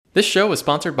This show is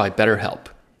sponsored by BetterHelp.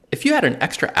 If you had an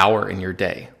extra hour in your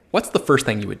day, what's the first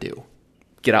thing you would do?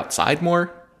 Get outside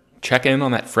more? Check in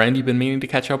on that friend you've been meaning to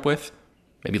catch up with?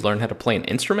 Maybe learn how to play an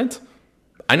instrument?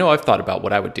 I know I've thought about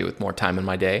what I would do with more time in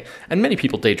my day, and many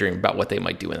people daydream about what they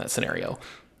might do in that scenario.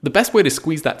 The best way to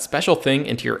squeeze that special thing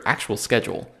into your actual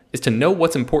schedule is to know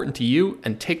what's important to you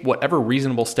and take whatever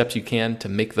reasonable steps you can to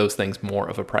make those things more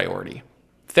of a priority.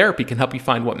 Therapy can help you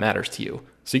find what matters to you,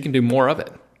 so you can do more of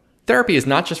it. Therapy is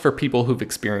not just for people who've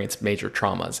experienced major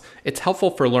traumas. It's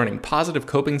helpful for learning positive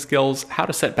coping skills, how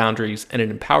to set boundaries, and it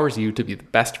empowers you to be the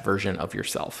best version of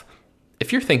yourself.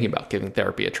 If you're thinking about giving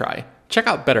therapy a try, check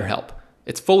out BetterHelp.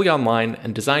 It's fully online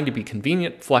and designed to be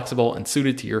convenient, flexible, and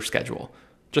suited to your schedule.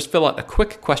 Just fill out a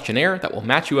quick questionnaire that will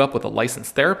match you up with a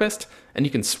licensed therapist, and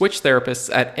you can switch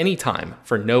therapists at any time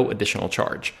for no additional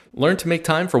charge. Learn to make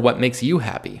time for what makes you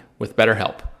happy with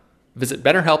BetterHelp. Visit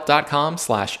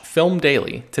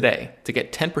betterhelp.com/filmdaily today to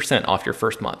get 10% off your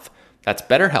first month. That's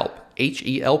BetterHelp,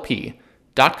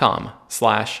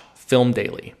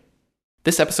 HELP.com/filmdaily.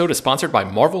 This episode is sponsored by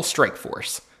Marvel Strike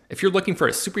Force. If you're looking for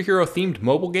a superhero-themed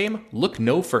mobile game, look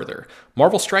no further.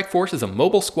 Marvel Strike Force is a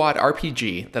mobile squad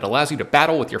RPG that allows you to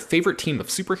battle with your favorite team of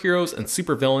superheroes and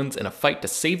supervillains in a fight to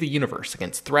save the universe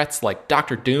against threats like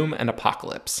Doctor Doom and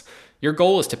Apocalypse. Your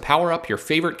goal is to power up your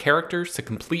favorite characters to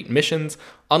complete missions,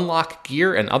 unlock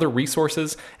gear and other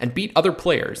resources, and beat other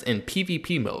players in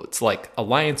PvP modes like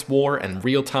Alliance War and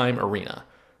Real-Time Arena.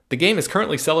 The game is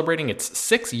currently celebrating its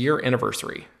 6-year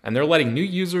anniversary, and they're letting new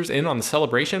users in on the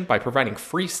celebration by providing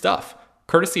free stuff,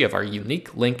 courtesy of our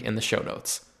unique link in the show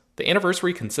notes. The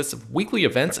anniversary consists of weekly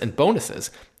events and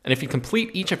bonuses, and if you complete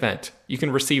each event, you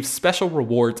can receive special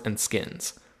rewards and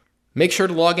skins. Make sure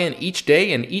to log in each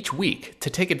day and each week to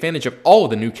take advantage of all of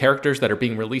the new characters that are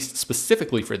being released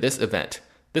specifically for this event.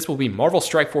 This will be Marvel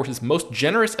Strike Force's most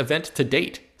generous event to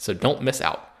date, so don't miss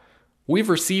out. We've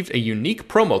received a unique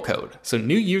promo code, so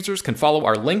new users can follow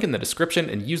our link in the description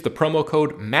and use the promo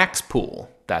code MAXPOOL.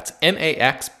 That's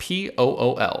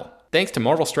MAXPOOL. Thanks to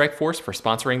Marvel Strike Force for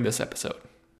sponsoring this episode.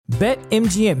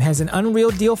 BetMGM has an unreal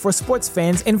deal for sports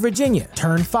fans in Virginia.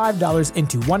 Turn $5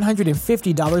 into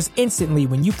 $150 instantly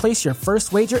when you place your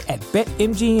first wager at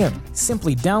BetMGM.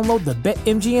 Simply download the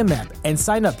BetMGM app and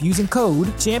sign up using code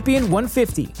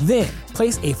Champion150. Then,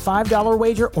 place a $5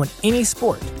 wager on any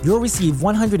sport. You'll receive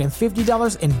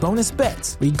 $150 in bonus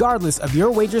bets, regardless of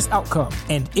your wager's outcome.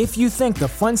 And if you think the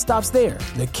fun stops there,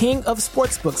 the King of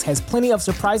Sportsbooks has plenty of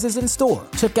surprises in store.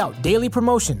 Check out daily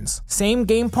promotions,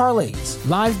 same-game parlays,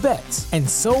 live bets, and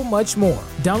so much more.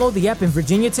 Download the app in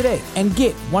Virginia today and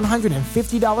get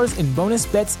 $150 in bonus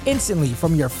bets instantly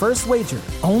from your first wager.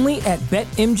 Only at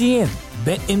BetMGM.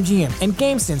 BetMGM and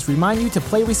GameSense remind you to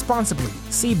play responsibly.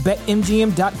 See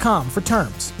BetMGM.com for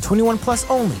terms. 21 plus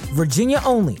only. Virginia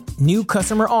only. New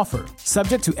customer offer.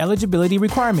 Subject to eligibility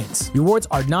requirements. Rewards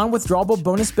are non-withdrawable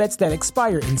bonus bets that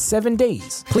expire in 7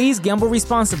 days. Please gamble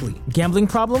responsibly. Gambling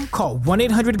problem? Call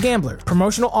 1-800-GAMBLER.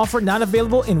 Promotional offer not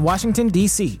available in Washington,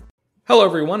 D.C. Hello,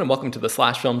 everyone, and welcome to the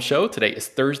Slash Film Show. Today is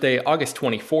Thursday, August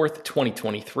 24th,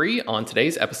 2023. On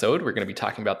today's episode, we're going to be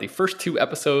talking about the first 2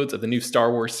 episodes of the new Star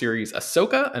Wars series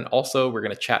Ahsoka, and also we're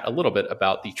going to chat a little bit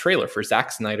about the trailer for Zack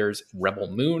Snyder's Rebel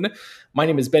Moon. My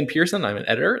name is Ben Pearson. I'm an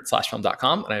editor at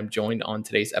SlashFilm.com, and I'm joined on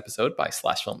today's episode by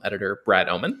Slash Film editor Brad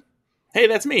Oman. Hey,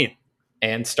 that's me.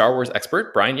 And Star Wars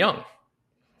expert Brian Young.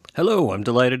 Hello, I'm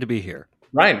delighted to be here.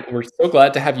 Ryan, we're so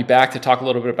glad to have you back to talk a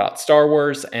little bit about Star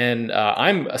Wars, and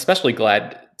I'm especially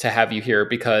glad to have you here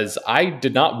because I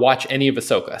did not watch any of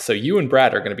Ahsoka, so you and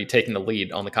Brad are going to be taking the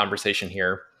lead on the conversation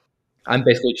here. I'm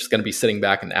basically just going to be sitting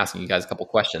back and asking you guys a couple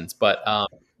questions, but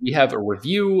we have a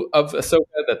review of Ahsoka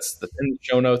that's in the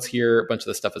show notes here. A bunch of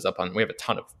the stuff is up on, we have a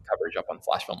ton of coverage up on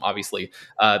Flash Film, obviously.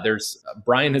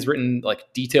 Brian has written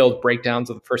like detailed breakdowns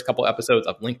of the first couple episodes.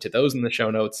 I've linked to those in the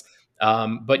show notes.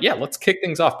 But yeah, let's kick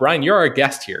things off. Brian, you're our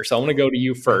guest here, so I want to go to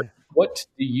you first. What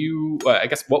do you,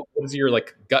 what is your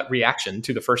like gut reaction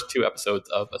to the first 2 episodes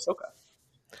of Ahsoka?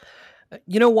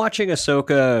 Watching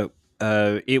Ahsoka,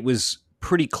 it was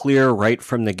pretty clear right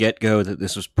from the get-go that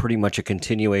this was pretty much a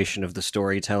continuation of the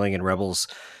storytelling in Rebels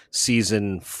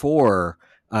Season 4,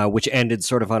 which ended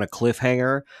sort of on a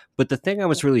cliffhanger. But the thing I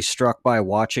was really struck by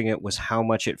watching it was how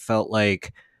much it felt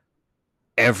like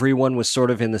everyone was sort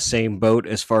of in the same boat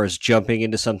as far as jumping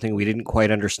into something we didn't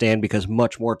quite understand because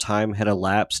much more time had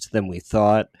elapsed than we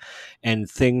thought, and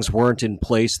things weren't in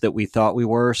place that we thought we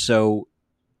were. So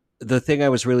the thing I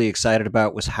was really excited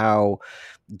about was how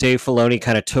Dave Filoni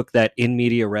kind of took that in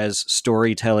media res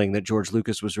storytelling that George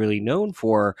Lucas was really known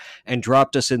for and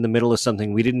dropped us in the middle of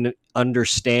something we didn't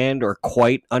understand or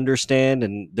quite understand,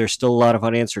 and there's still a lot of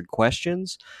unanswered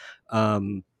questions.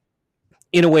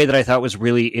 in a way that I thought was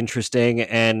really interesting.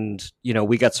 And,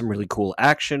 we got some really cool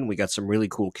action. We got some really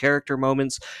cool character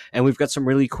moments, and we've got some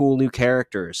really cool new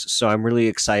characters. So I'm really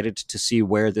excited to see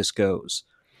where this goes.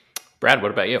 Brad,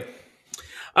 what about you?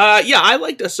 Yeah, I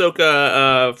liked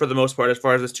Ahsoka for the most part as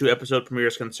far as this 2-episode premiere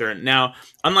is concerned. Now,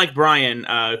 unlike Brian,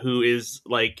 who is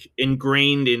like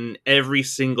ingrained in every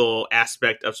single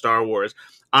aspect of Star Wars,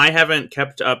 I haven't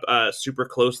kept up super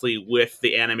closely with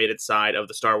the animated side of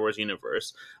the Star Wars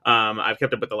universe. I've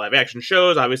kept up with the live action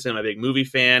shows. Obviously, I'm a big movie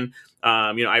fan.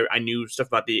 I knew stuff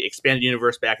about the expanded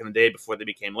universe back in the day before they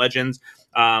became Legends,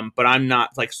 but I'm not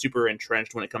like super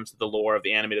entrenched when it comes to the lore of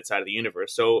the animated side of the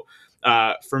universe. So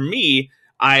for me,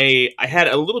 I had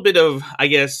a little bit of, I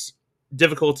guess,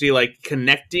 difficulty like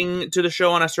connecting to the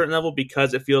show on a certain level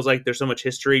because it feels like there's so much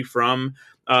history from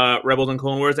Rebels and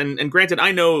Clone Wars. And granted,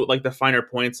 I know like the finer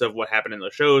points of what happened in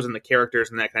the shows and the characters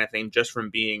and that kind of thing just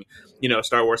from being, a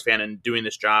Star Wars fan and doing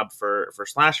this job for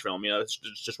Slash Film. It's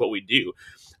just what we do.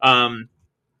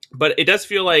 But it does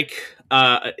feel like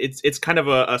it's kind of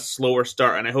a slower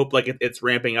start, and I hope like it's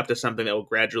ramping up to something that will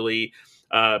gradually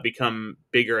become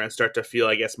bigger and start to feel,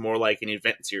 I guess, more like an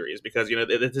event series, because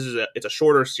it's a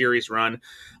shorter series run,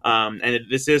 and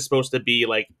this is supposed to be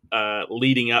like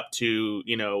leading up to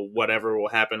whatever will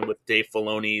happen with Dave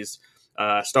Filoni's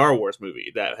Star Wars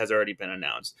movie that has already been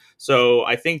announced. So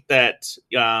I think that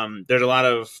there's a lot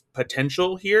of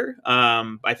potential here.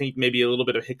 I think maybe a little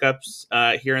bit of hiccups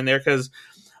here and there, because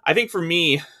I think for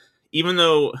me, even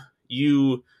though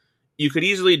you could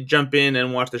easily jump in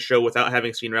and watch the show without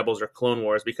having seen Rebels or Clone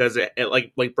Wars, because it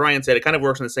like Brian said, it kind of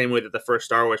works in the same way that the first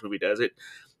Star Wars movie does.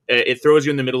 It throws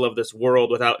you in the middle of this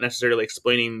world without necessarily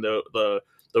explaining the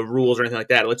rules or anything like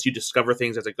that. It lets you discover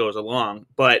things as it goes along.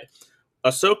 But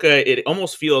Ahsoka, it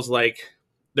almost feels like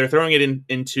they're throwing it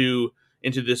into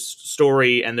this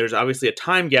story, and there's obviously a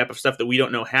time gap of stuff that we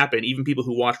don't know happened. Even people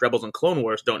who watch Rebels and Clone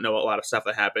Wars don't know a lot of stuff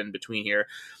that happened between here.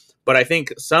 But I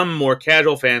think some more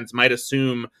casual fans might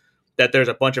assume that there's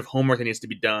a bunch of homework that needs to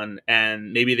be done,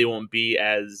 and maybe they won't be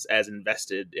as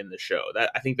invested in the show.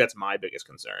 I think that's my biggest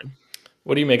concern.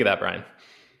 What do you make of that, Brian?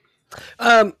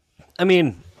 I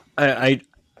mean,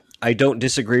 I don't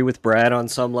disagree with Brad on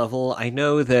some level. I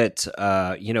know that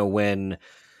when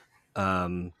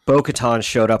Bo-Katan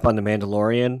showed up on The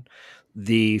Mandalorian,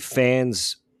 the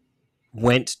fans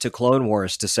went to Clone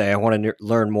Wars to say, I want to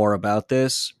learn more about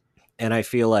this. And I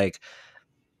feel like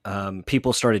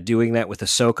people started doing that with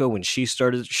Ahsoka when she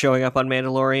started showing up on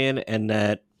Mandalorian, and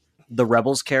that the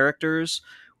Rebels characters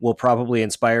will probably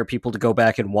inspire people to go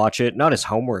back and watch it, not as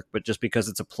homework, but just because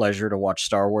it's a pleasure to watch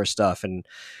Star Wars stuff. And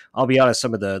I'll be honest,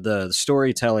 some of the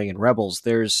storytelling in Rebels,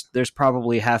 there's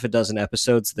probably half a dozen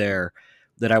episodes there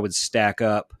that I would stack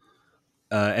up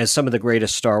as some of the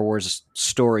greatest Star Wars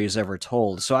stories ever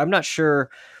told. So I'm not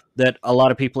sure that a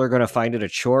lot of people are going to find it a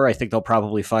chore. I think they'll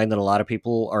probably find that a lot of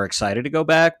people are excited to go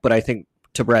back, but I think,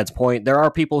 to Brad's point, there are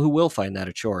people who will find that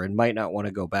a chore and might not want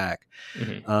to go back.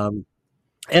 Mm-hmm.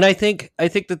 And I think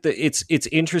that it's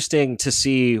interesting to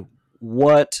see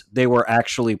what they were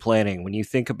actually planning. When you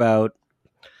think about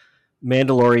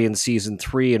Mandalorian Season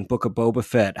 3 and Book of Boba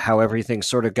Fett, how everything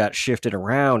sort of got shifted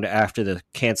around after the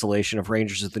cancellation of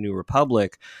Rangers of the New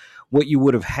Republic, what you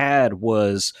would have had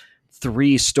was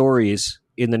 3 stories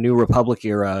in the New Republic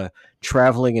era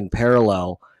traveling in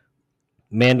parallel.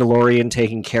 Mandalorian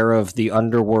taking care of the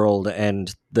underworld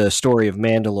and the story of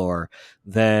Mandalore,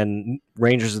 then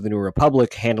Rangers of the New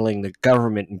Republic handling the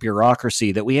government and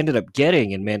bureaucracy that we ended up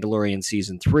getting in Mandalorian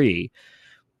Season 3,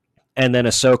 and then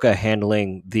Ahsoka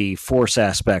handling the Force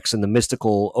aspects and the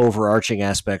mystical overarching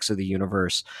aspects of the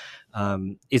universe.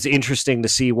 It's interesting to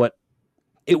see what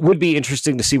it would be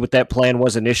interesting to see what that plan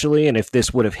was initially, and if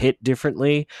this would have hit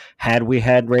differently had we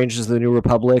had Rangers of the New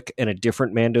Republic and a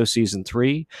different Mando Season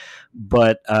 3.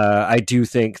 But I do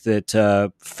think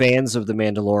that fans of The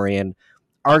Mandalorian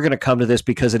are going to come to this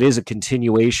because it is a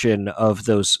continuation of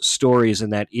those stories in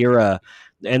that era,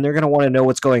 and they're going to want to know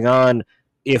what's going on,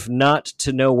 if not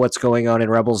to know what's going on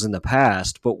in Rebels in the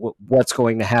past, but what's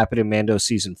going to happen in Mando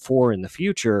Season 4 in the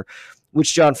future,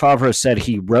 which Jon Favreau said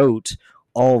he wrote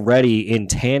already in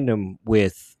tandem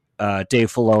with Dave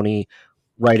Filoni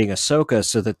writing Ahsoka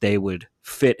so that they would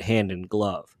fit hand in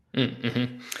glove.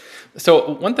 Mm-hmm.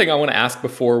 So one thing I want to ask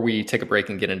before we take a break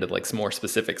and get into like some more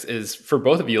specifics is, for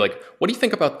both of you, like, what do you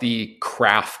think about the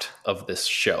craft of this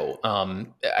show?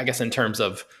 I guess in terms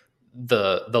of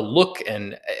the look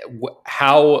and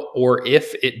how or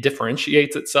if it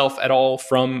differentiates itself at all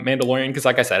from Mandalorian, because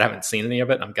like I said, I haven't seen any of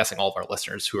it, and I'm guessing all of our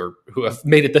listeners who have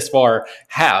made it this far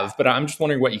have, but I'm just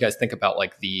wondering what you guys think about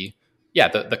like the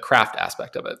craft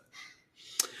aspect of it.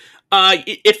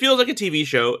 It feels like a TV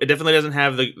show. It definitely doesn't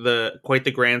have the quite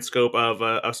the grand scope of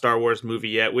a Star Wars movie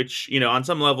yet, which, you know, on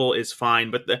some level is fine.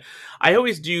 But I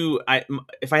always do.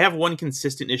 If I have one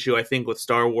consistent issue, I think with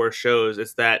Star Wars shows,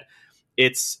 is that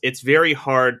it's very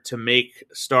hard to make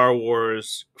Star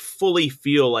Wars fully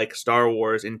feel like Star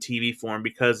Wars in TV form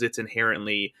because it's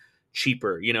inherently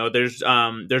cheaper. You know, there's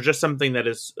just something that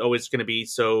is always going to be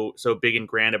so big and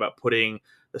grand about putting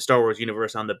the Star Wars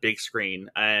universe on the big screen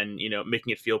and, you know,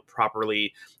 making it feel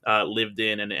properly lived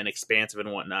in and expansive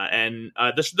and whatnot. And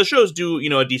the shows do, you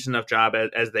know, a decent enough job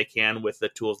as they can with the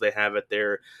tools they have at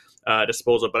their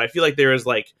disposal. But I feel like there is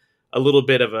like a little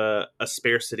bit of a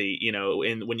scarcity, you know,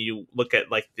 in when you look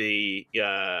at like the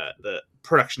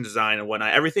production design and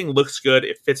whatnot. Everything looks good.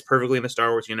 It fits perfectly in the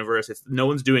Star Wars universe. No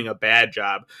one's doing a bad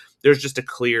job. There's just a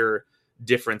clear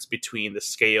difference between the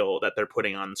scale that they're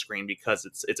putting on the screen because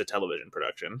it's a television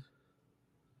production.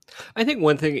 I think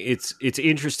one thing it's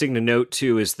interesting to note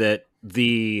too is that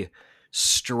the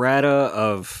strata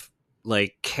of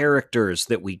like characters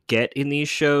that we get in these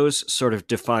shows sort of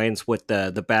defines what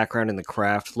the background and the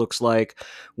craft looks like.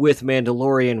 With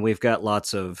Mandalorian, we've got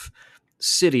lots of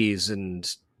cities and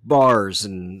bars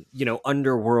and, you know,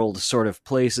 underworld sort of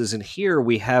places, and here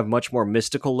we have much more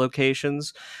mystical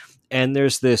locations. And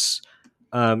there's this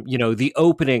you know, the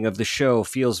opening of the show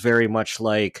feels very much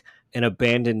like an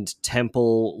abandoned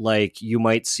temple, like you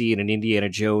might see in an Indiana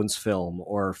Jones film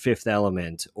or Fifth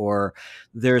Element. Or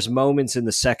there's moments in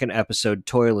the second episode,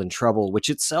 Toil and Trouble, which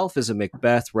itself is a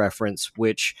Macbeth reference,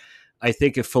 which I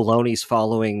think if Filoni's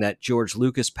following that George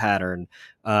Lucas pattern,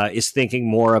 is thinking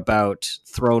more about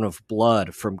Throne of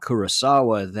Blood from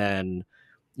Kurosawa than,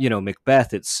 you know,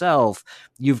 Macbeth itself.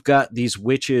 You've got these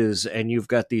witches and you've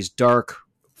got these dark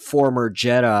former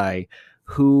Jedi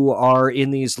who are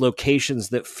in these locations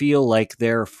that feel like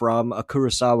they're from a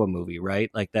Kurosawa movie,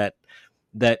 right? Like that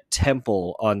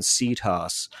temple on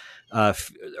Cetos,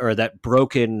 or that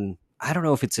broken, I don't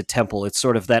know if it's a temple, it's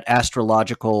sort of that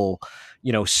astrological,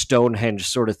 you know, Stonehenge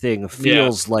sort of thing.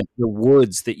 Feels like the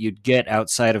woods that you'd get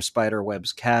outside of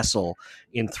Spiderweb's castle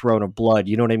in Throne of Blood.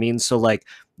 You know what I mean? So like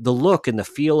the look and the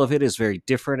feel of it is very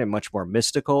different and much more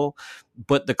mystical,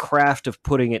 but the craft of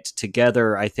putting it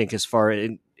together, I think, as far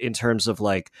in terms of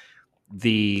like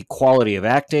the quality of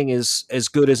acting is as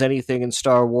good as anything in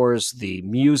Star Wars. The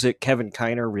music, Kevin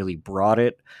Kiner really brought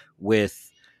it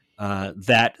with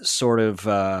that sort of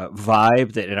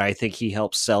vibe that, and I think he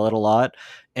helps sell it a lot.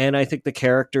 And I think the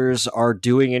characters are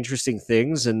doing interesting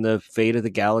things, and the fate of the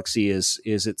galaxy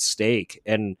is at stake.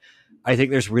 And I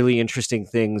think there's really interesting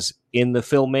things in the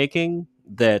filmmaking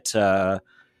that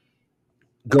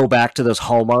go back to those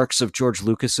hallmarks of George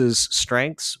Lucas's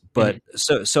strengths. But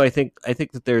so I think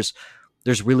that there's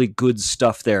really good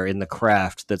stuff there in the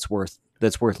craft that's worth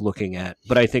looking at.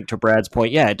 But I think to Brad's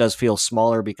point, yeah, it does feel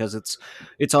smaller because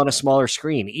it's on a smaller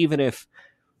screen. Even if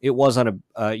it was on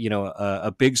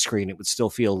a big screen, it would still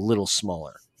feel a little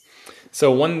smaller. So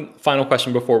one final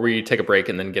question before we take a break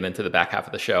and then get into the back half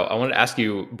of the show. I wanted to ask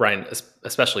you, Brian,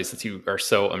 especially since you are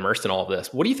so immersed in all of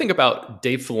this, what do you think about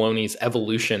Dave Filoni's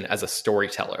evolution as a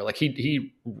storyteller? Like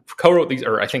he co-wrote these,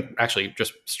 or I think actually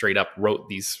just straight up wrote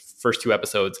these first two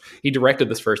episodes. He directed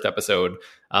this first episode.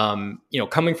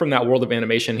 Coming from that world of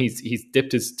animation, he's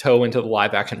dipped his toe into the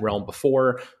live action realm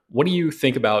before. What do you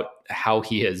think about how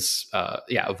he has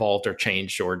evolved or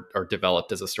changed or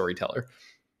developed as a storyteller?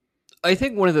 I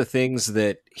think one of the things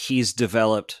that he's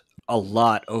developed a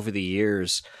lot over the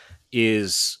years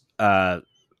is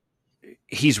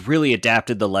he's really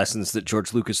adapted the lessons that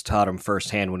George Lucas taught him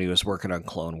firsthand when he was working on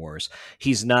Clone Wars.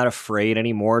 He's not afraid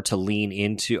anymore to lean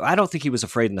into, I don't think he was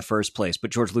afraid in the first place,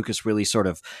 but George Lucas really sort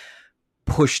of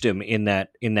pushed him in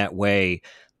that way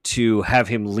to have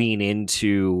him lean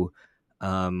into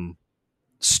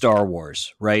Star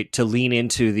Wars, right? To lean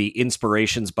into the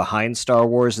inspirations behind Star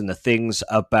Wars and the things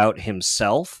about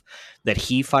himself that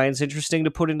he finds interesting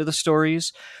to put into the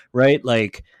stories, right?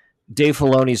 Like Dave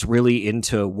Filoni's really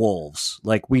into wolves.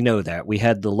 Like we know that. We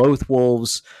had the Loth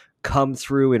wolves come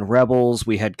through in Rebels.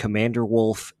 We had Commander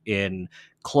Wolf in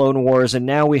Clone Wars. And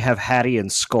now we have Hattie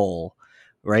and Skull,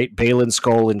 right? Balin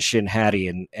Skull and Shin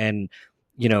Hattie. And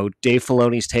you know, Dave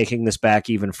Filoni's taking this back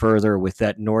even further with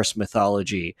that Norse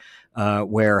mythology,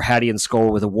 where Hattie and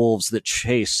Skull were the wolves that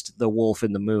chased the wolf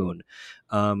in the moon.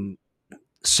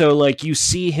 So like you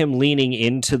see him leaning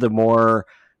into the more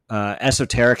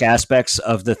esoteric aspects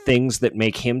of the things that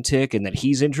make him tick and that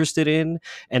he's interested in.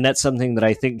 And that's something that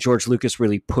I think George Lucas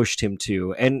really pushed him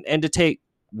to, and to take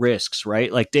risks,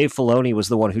 right? Like Dave Filoni was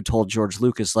the one who told George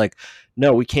Lucas, like,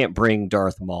 no, we can't bring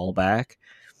Darth Maul back.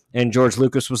 And George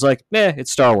Lucas was like,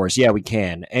 it's Star Wars. Yeah, we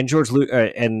can. And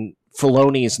and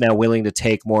Filoni is now willing to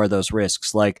take more of those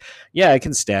risks. Like, yeah, I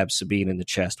can stab Sabine in the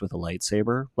chest with a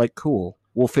lightsaber. Like, cool,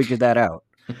 we'll figure that out.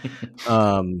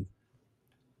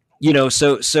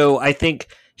 So I think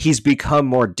he's become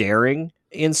more daring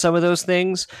in some of those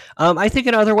things. I think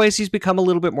in other ways he's become a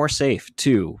little bit more safe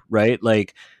too, right?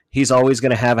 Like, he's always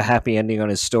going to have a happy ending on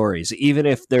his stories, even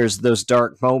if there's those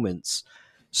dark moments.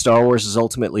 Star Wars is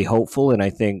ultimately hopeful, and I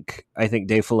think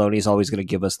Dave Filoni is always going to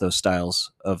give us those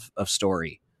styles of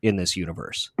story in this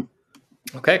universe.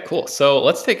 Okay, cool. So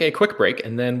let's take a quick break,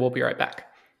 and then we'll be right back.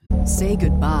 Say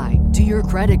goodbye to your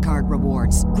credit card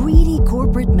rewards. Greedy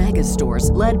corporate mega stores,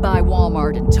 led by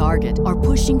Walmart and Target, are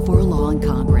pushing for a law in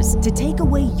Congress to take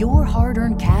away your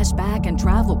hard-earned cash back and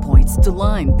travel points to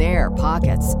line their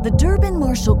pockets. The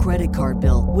Durbin-Marshall credit card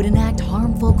bill would enact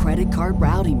harmful credit card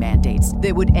routing mandates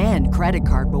that would end credit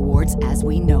card rewards as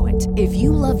we know it. If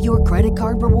you love your credit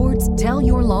card rewards, tell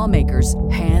your lawmakers,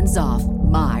 hands off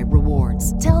my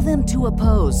rewards. Tell them to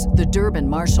oppose the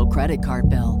Durbin-Marshall credit card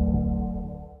bill.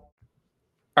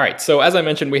 All right, so as I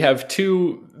mentioned, we have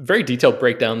two very detailed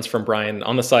breakdowns from Brian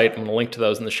on the site. I'm going to link to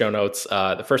those in the show notes.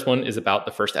 The first one is about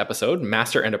the first episode,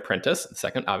 Master and Apprentice. The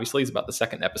second, obviously, is about the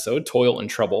second episode, Toil and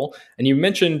Trouble. And you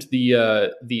mentioned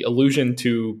the allusion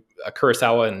to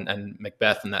Kurosawa and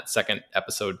Macbeth in that second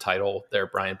episode title there,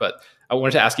 Brian. But I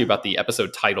wanted to ask you about the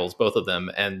episode titles, both of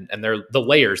them, and they're the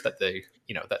layers that they,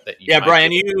 that you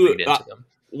Brian, read into them.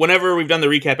 Whenever we've done the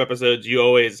recap episodes, you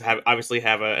always have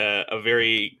a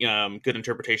very good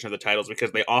interpretation of the titles,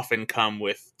 because they often come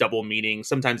with double meanings,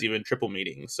 sometimes even triple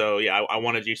meanings. So yeah, I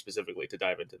wanted you specifically to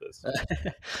dive into this.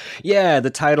 Yeah, the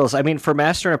titles. I mean, for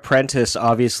Master and Apprentice,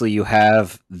 obviously you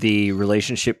have the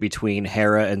relationship between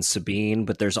Hera and Sabine,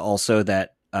 but there's also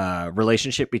that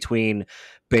relationship between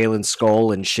Baylan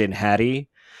Skoll and Shin Hati.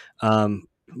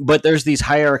 But there's these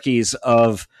hierarchies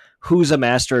of who's a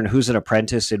master and who's an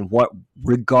apprentice in what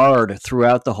regard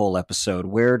throughout the whole episode.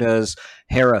 Where does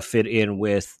Hera fit in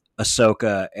with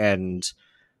Ahsoka and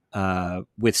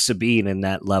with Sabine in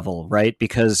that level, right?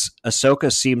 Because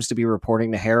Ahsoka seems to be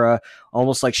reporting to Hera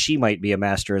almost like she might be a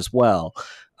master as well.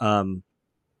 And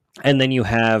then you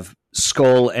have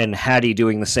Skoll and Hattie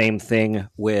doing the same thing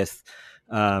with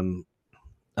Morgan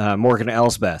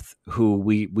Elsbeth, who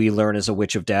we learn is a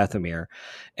witch of Dathomir.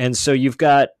 And so you've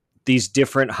got these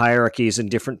different hierarchies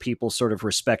and different people sort of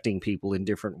respecting people in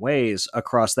different ways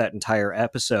across that entire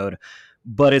episode.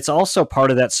 But it's also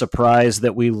part of that surprise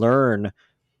that we learn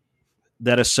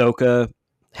that Ahsoka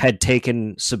had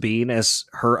taken Sabine as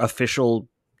her official,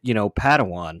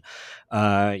 Padawan,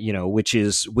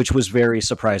 which was very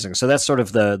surprising. So that's sort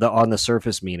of the on the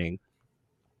surface meaning.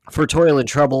 For Toil and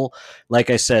Trouble,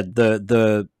 like I said,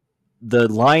 the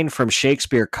line from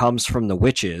Shakespeare comes from the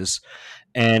witches,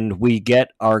 and we get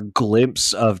our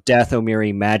glimpse of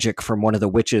Dathomiri magic from one of the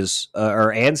witches,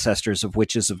 or ancestors of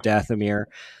witches of Dathomir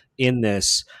in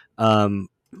this.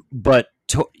 But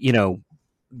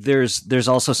there's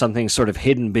also something sort of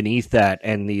hidden beneath that,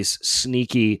 and these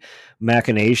sneaky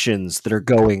machinations that are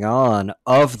going on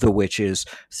of the witches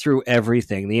through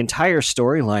everything. The entire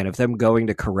storyline of them going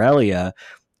to Corellia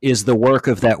is the work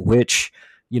of that witch,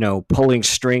 pulling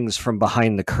strings from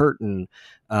behind the curtain.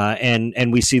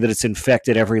 And we see that it's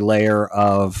infected every layer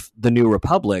of the New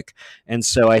Republic. And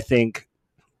so I think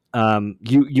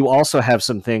you also have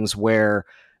some things where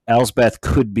Elsbeth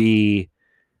could be,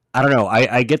 I don't know,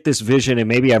 I get this vision, and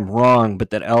maybe I'm wrong,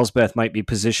 but that Elsbeth might be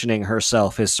positioning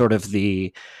herself as sort of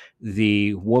the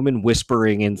woman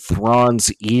whispering in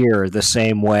Thrawn's ear the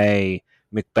same way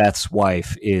Macbeth's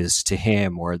wife is to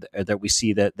him, or that we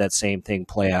see that same thing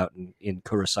play out in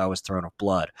Kurosawa's Throne of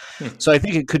Blood. So I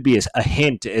think it could be a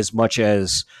hint as much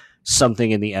as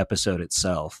something in the episode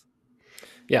itself.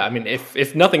 Yeah, I mean,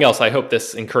 if nothing else, I hope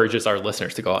this encourages our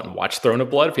listeners to go out and watch Throne of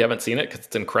Blood if you haven't seen it, because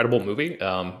it's an incredible movie.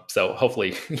 So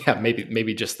hopefully,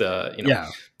 maybe just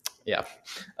Yeah.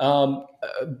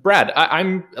 Brad,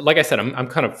 I'm like I said, I'm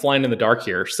kind of flying in the dark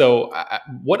here. So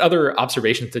what other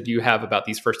observations did you have about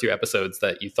these first two episodes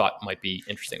that you thought might be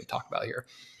interesting to talk about here?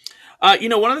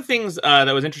 One of the things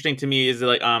that was interesting to me is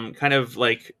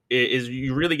is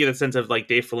you really get a sense of like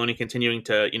Dave Filoni continuing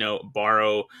to,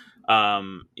 borrow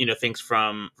things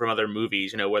from other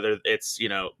movies, whether it's,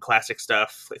 classic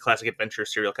stuff, like classic adventure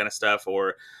serial kind of stuff,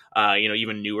 or,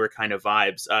 even newer kind of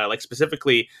vibes. Like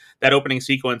specifically that opening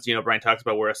sequence, Brian talks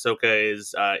about where Ahsoka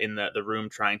is in the room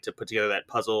trying to put together that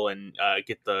puzzle and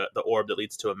get the orb that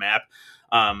leads to a map.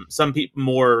 Some people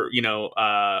more,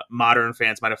 modern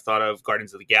fans might have thought of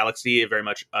Guardians of the Galaxy. It very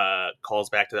much calls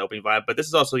back to the opening vibe, but this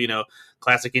is also,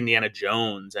 classic Indiana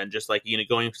Jones, and just like,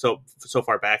 going so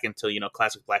far back into,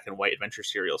 classic black and white adventure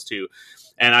serials too.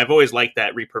 And I've always liked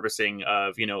that repurposing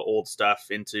of, old stuff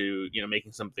into,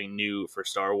 making something new for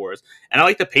Star Wars. And I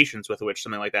like the patience with which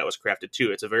something like that was crafted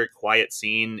too. It's a very quiet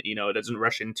scene. It doesn't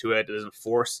rush into it. It doesn't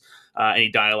force any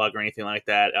dialogue or anything like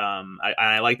that.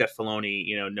 I like that Filoni,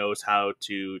 knows how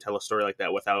to tell a story like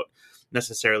that without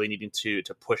necessarily needing to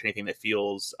push anything that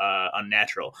feels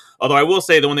unnatural. Although I will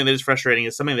say the one thing that is frustrating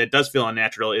is something that does feel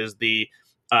unnatural is the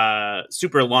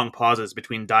super long pauses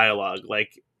between dialogue.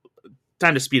 Like,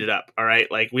 time to speed it up. All right.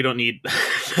 Like, we don't need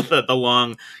the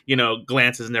long,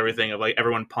 glances and everything of like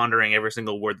everyone pondering every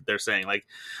single word that they're saying. Like,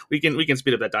 we can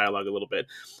speed up that dialogue a little bit.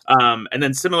 And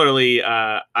then similarly,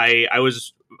 I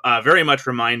was very much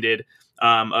reminded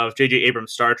of J.J.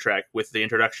 Abrams' Star Trek with the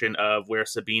introduction of where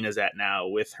Sabine is at now,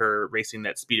 with her racing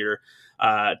that speeder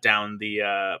down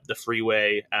the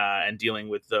freeway and dealing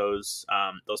with those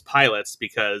pilots,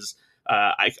 because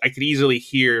I could easily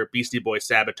hear Beastie Boys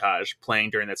Sabotage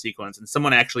playing during that sequence, and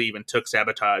someone actually even took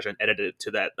Sabotage and edited it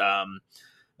to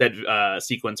that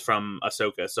sequence from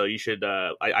Ahsoka. So you should.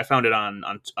 I found it on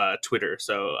Twitter,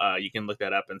 so you can look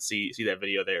that up and see that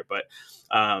video there. But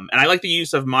and I like the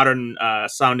use of modern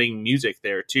sounding music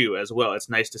there too, as well. It's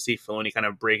nice to see Filoni kind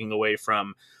of breaking away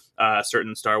from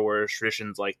certain Star Wars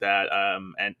traditions like that,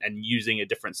 and using a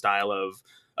different style of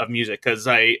music. Because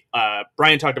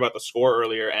Brian talked about the score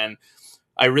earlier, and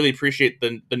I really appreciate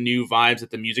the new vibes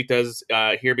that the music does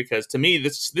here, because to me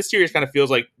this series kind of feels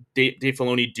like Dave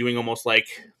Filoni doing almost like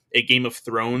a Game of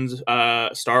Thrones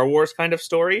Star Wars kind of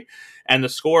story, and the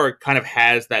score kind of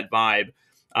has that vibe.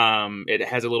 It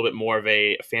has a little bit more of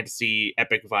a fantasy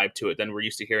epic vibe to it than we're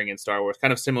used to hearing in Star Wars,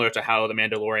 kind of similar to how The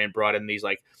Mandalorian brought in these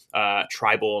like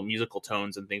tribal musical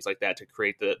tones and things like that to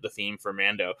create the theme for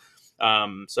Mando.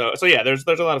 So yeah, there's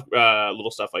a lot of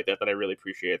little stuff like that I really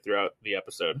appreciate throughout the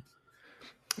episode.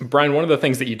 Brian, one of the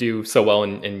things that you do so well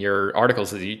in your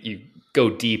articles is you go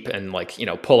deep and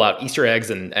pull out Easter eggs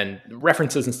and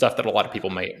references and stuff that a lot of people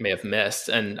may have missed.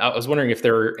 And I was wondering if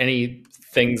there are any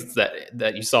things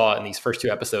that you saw in these first two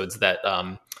episodes that,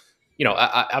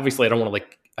 obviously I don't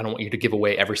want you to give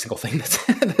away every single thing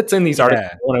that's in these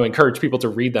articles. I want to encourage people to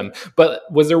read them. But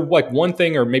was there like one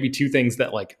thing or maybe two things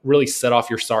that like really set off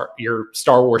your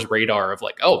Star Wars radar of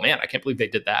like, oh man, I can't believe they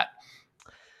did that?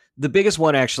 The biggest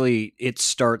one, actually, it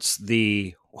starts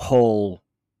the whole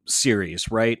series,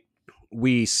 right?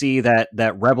 We see that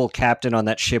rebel captain on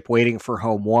that ship waiting for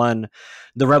Home One.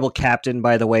 The rebel captain,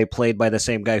 by the way, played by the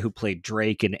same guy who played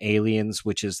Drake in Aliens,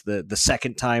 which is the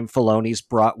second time Filoni's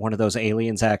brought one of those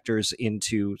Aliens actors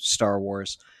into Star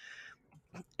Wars.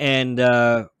 And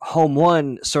Home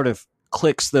One sort of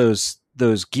clicks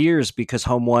those gears, because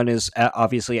Home One is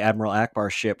obviously Admiral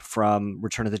Akbar's ship from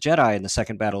Return of the Jedi in the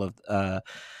second battle of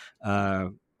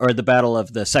or the battle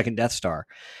of the second Death Star.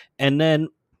 And then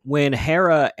when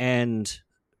Hera and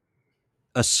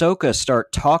Ahsoka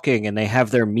start talking and they have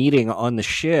their meeting on the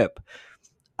ship,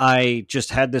 I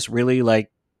just had this really like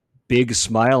big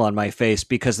smile on my face,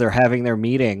 because they're having their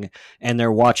meeting and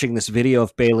they're watching this video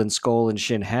of Baylan Skoll and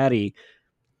Shin Hati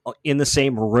in the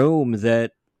same room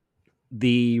that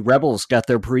the rebels got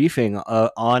their briefing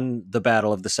on the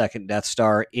battle of the second Death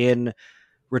Star in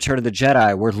Return of the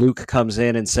Jedi, where Luke comes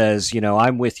in and says,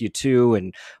 I'm with you too,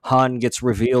 and Han gets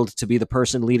revealed to be the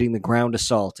person leading the ground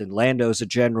assault, and Lando's a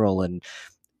general, and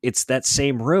it's that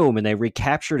same room, and they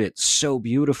recaptured it so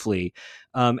beautifully.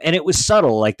 And it was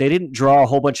subtle. Like, they didn't draw a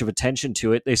whole bunch of attention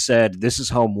to it. They said, this is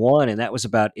Home One, and that was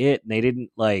about it. And they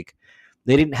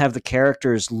didn't have the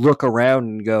characters look around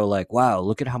and go like, wow,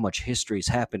 look at how much history's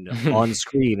happened on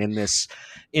screen in this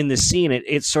scene.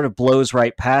 It sort of blows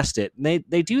right past it. And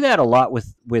they do that a lot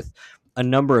with a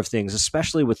number of things,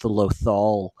 especially with the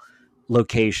Lothal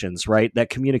locations, right? That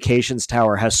communications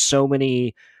tower has so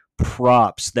many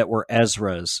props that were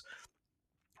Ezra's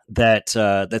that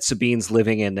Sabine's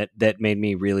living in that made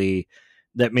me really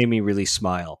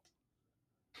smile.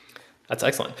 That's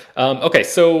excellent. Okay,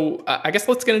 so I guess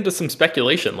let's get into some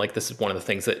speculation. Like, this is one of the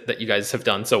things that you guys have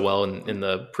done so well in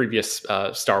the previous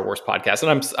Star Wars podcast.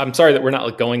 And I'm sorry that we're not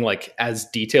like going like as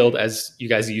detailed as you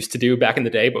guys used to do back in the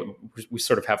day, but we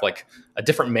sort of have like a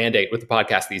different mandate with the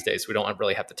podcast these days. We don't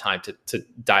really have the time to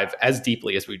dive as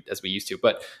deeply as we used to.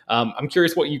 But I'm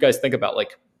curious what you guys think about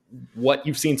like what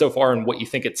you've seen so far and what you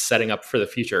think it's setting up for the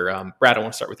future. Brad, I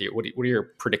want to start with you. What are your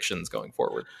predictions going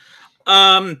forward?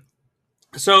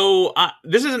 So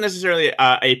this isn't necessarily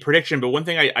a prediction, but one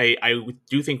thing I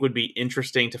do think would be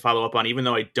interesting to follow up on, even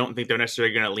though I don't think they're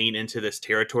necessarily going to lean into this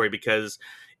territory, because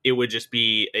it would just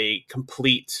be a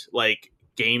complete like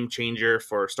game changer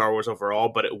for Star Wars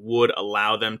overall, but it would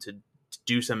allow them to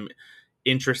do some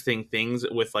interesting things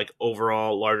with like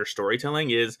overall larger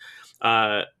storytelling. Is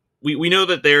we know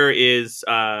that there is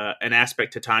an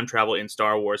aspect to time travel in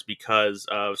Star Wars because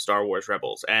of Star Wars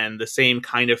Rebels, and the same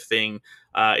kind of thing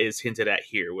is hinted at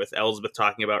here, with Elsbeth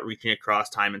talking about reaching across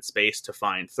time and space to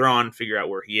find Thrawn, figure out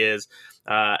where he is,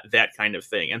 that kind of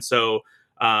thing. And so,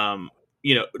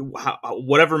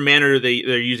 whatever manner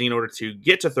they're using in order to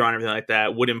get to Thrawn, everything like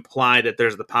that, would imply that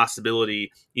there's the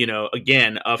possibility,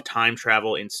 again, of time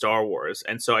travel in Star Wars.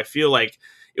 And so I feel like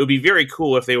it would be very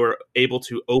cool if they were able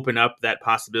to open up that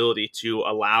possibility to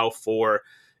allow for,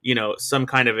 some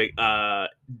kind of a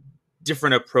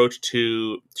different approach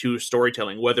to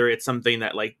storytelling, whether it's something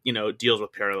that deals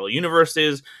with parallel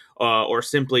universes, or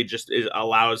simply just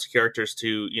allows characters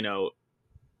to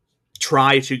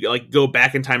try to go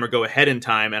back in time or go ahead in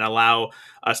time and allow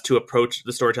us to approach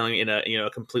the storytelling in a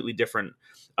completely different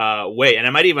way. And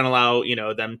it might even allow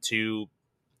them to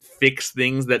fix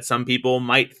things that some people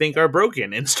might think are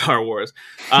broken in Star Wars.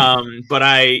 But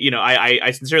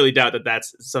I sincerely doubt that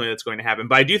that's something that's going to happen.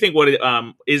 But I do think what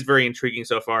is very intriguing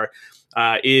so far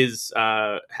is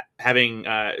having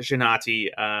Shinati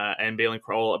and Balin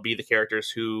Kroll be the characters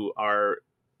who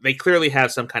they clearly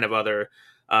have some kind of other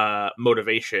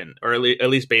motivation, or at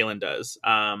least Balin does.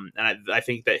 And I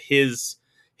think that his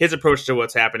approach to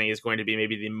what's happening is going to be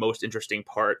maybe the most interesting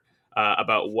part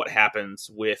about what happens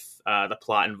with the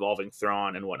plot involving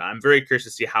Thrawn and whatnot. I'm very curious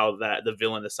to see how the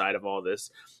villain side of all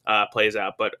this plays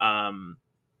out. But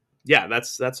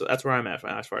that's where I'm at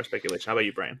as far as speculation. How about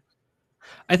you, Brian?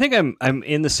 I think I'm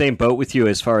in the same boat with you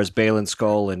as far as Balin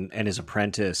Skull and his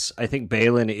apprentice. I think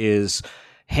Balin is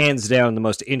hands down the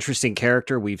most interesting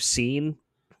character we've seen.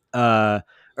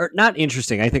 Or not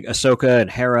interesting. I think Ahsoka and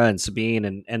Hera and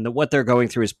Sabine and what they're going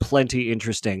through is plenty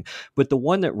interesting. But the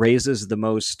one that raises the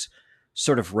most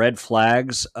sort of red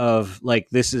flags of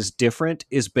this is different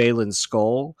is Balin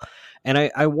Skull. And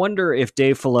I wonder if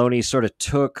Dave Filoni sort of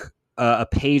took a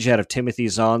page out of Timothy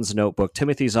Zahn's notebook.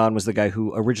 Timothy Zahn was the guy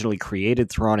who originally created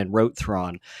Thrawn and wrote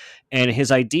Thrawn. And his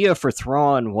idea for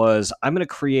Thrawn was, I'm going to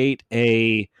create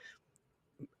an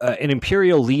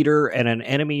Imperial leader and an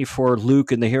enemy for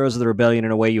Luke and the heroes of the rebellion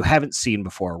in a way you haven't seen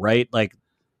before, right? Like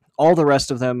all the rest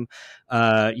of them,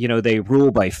 they rule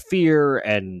by fear,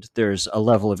 and there's a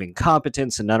level of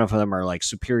incompetence, and none of them are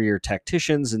superior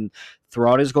tacticians. And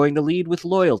Thrawn is going to lead with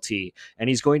loyalty, and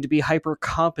he's going to be hyper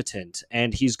competent,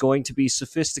 and he's going to be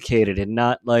sophisticated and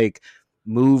not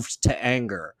moved to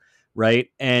anger. Right.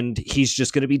 And he's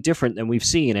just going to be different than we've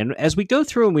seen. And as we go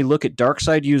through and we look at dark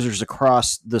side users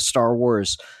across the Star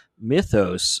Wars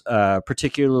mythos,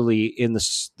 particularly in the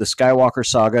Skywalker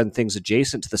saga and things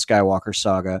adjacent to the Skywalker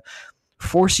saga,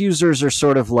 Force users are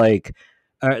sort of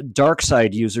dark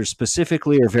side users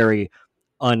specifically are very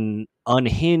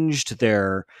unhinged.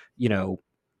 They're,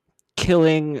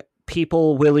 killing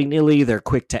people willy-nilly. They're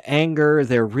quick to anger.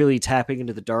 They're really tapping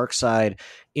into the dark side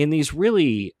in these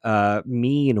really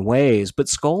mean ways. But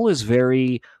Skull is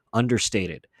very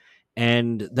understated.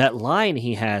 And that line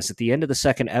he has at the end of the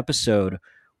second episode,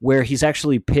 where he's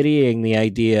actually pitying the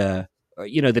idea,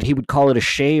 that he would call it a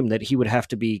shame that he would have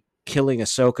to be killing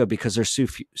Ahsoka because there's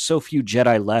so few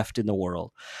Jedi left in the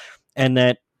world. And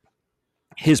that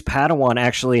his Padawan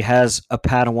actually has a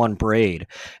Padawan braid,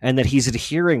 and that he's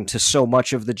adhering to so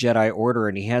much of the Jedi Order,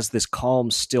 and he has this calm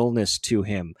stillness to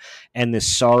him and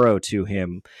this sorrow to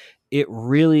him. It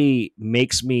really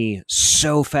makes me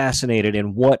so fascinated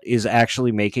in what is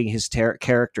actually making his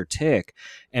character tick,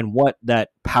 and what that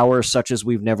power such as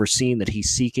we've never seen that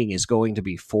he's seeking is going to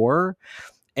be for.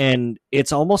 And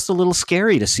it's almost a little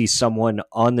scary to see someone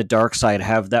on the dark side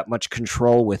have that much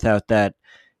control without that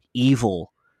evil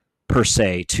per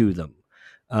se to them.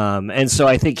 And so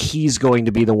I think he's going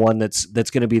to be the one that's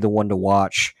going to be the one to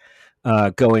watch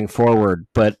going forward.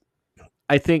 But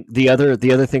I think the other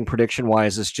thing prediction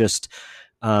wise is just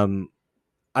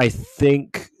I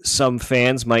think some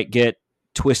fans might get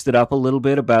twisted up a little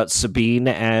bit about Sabine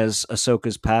as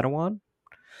Ahsoka's Padawan.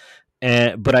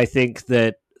 But I think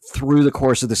that through the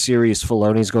course of the series,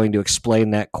 Filoni is going to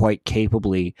explain that quite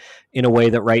capably in a way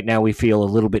that right now we feel a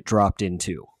little bit dropped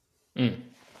into.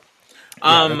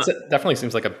 Yeah, that definitely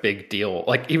seems like a big deal.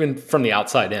 Like even from the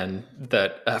outside in,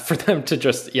 that for them to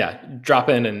just drop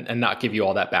in and not give you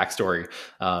all that backstory.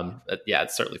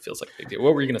 It certainly feels like a big deal.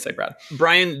 What were you going to say, Brad?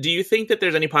 Brian, do you think that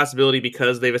there's any possibility,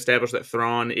 because they've established that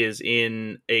Thrawn is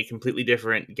in a completely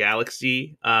different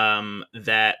galaxy,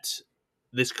 that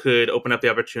this could open up the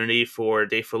opportunity for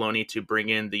Dave Filoni to bring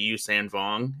in the Yuuzhan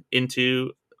Vong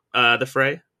into the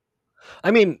fray?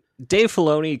 I mean, Dave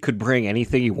Filoni could bring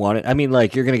anything he wanted. I mean,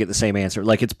 like, you're going to get the same answer.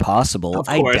 Like, it's possible. Of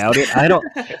course. I doubt it. I don't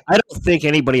think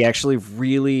anybody actually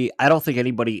really. I don't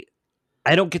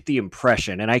get the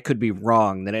impression, and I could be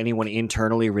wrong, that anyone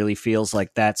internally really feels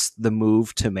like that's the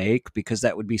move to make, because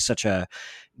that would be such a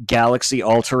galaxy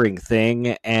altering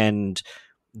thing, and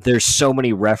there's so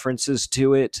many references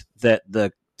to it that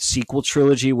the sequel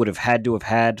trilogy would have had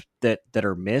that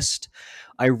are missed.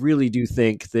 I really do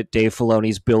think that Dave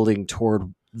Filoni's building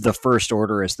toward the First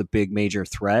Order as the big major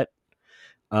threat.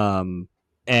 And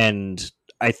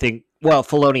I think, well,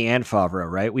 Filoni and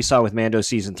Favreau, right? We saw with Mando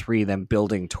season 3 them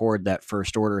building toward that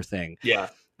First Order thing. Yeah.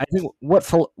 I think what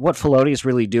Filoni is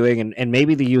really doing, and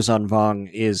maybe the Yuuzhan Vong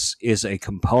is a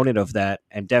component of that,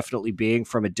 and definitely being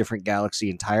from a different galaxy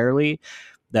entirely,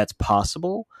 that's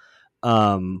possible.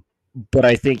 But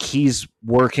I think he's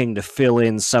working to fill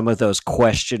in some of those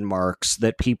question marks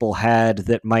that people had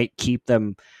that might keep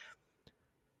them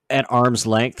at arm's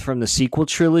length from the sequel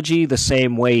trilogy, the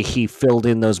same way he filled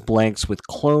in those blanks with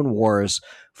Clone Wars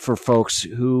for folks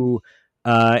who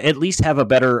at least have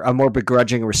a more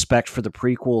begrudging respect for the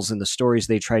prequels and the stories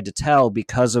they tried to tell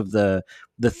because of the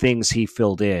things he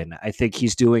filled in. I think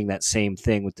he's doing that same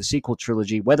thing with the sequel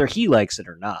trilogy, whether he likes it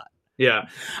or not. Yeah.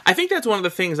 I think that's one of the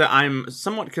things that I'm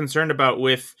somewhat concerned about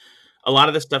with a lot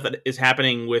of the stuff that is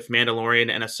happening with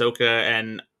Mandalorian and Ahsoka,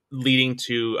 and leading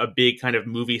to a big kind of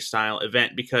movie style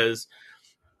event, because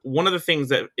one of the things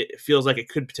that it feels like it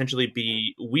could potentially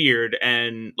be weird,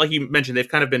 and like you mentioned, they've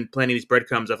kind of been planting these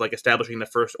breadcrumbs of like establishing the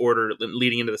First Order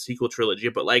leading into the sequel trilogy.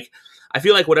 But like, I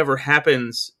feel like whatever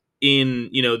happens in,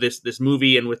 this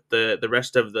movie and with the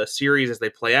rest of the series as they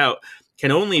play out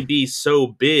can only be so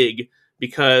big,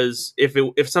 because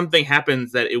if something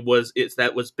happens that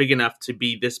was big enough to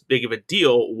be this big of a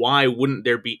deal, why wouldn't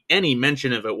there be any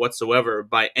mention of it whatsoever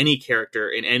by any character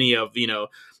in any of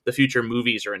the future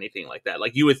movies or anything like that?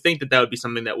 Like, you would think that would be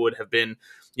something that would have been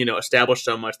established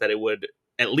so much that it would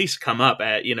at least come up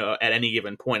at at any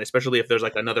given point, especially if there's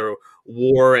like another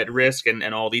war at risk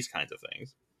and all these kinds of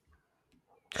things.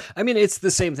 I mean, it's the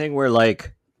same thing where,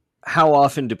 like, how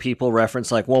often do people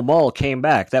reference, like, well, Maul came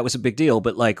back, that was a big deal,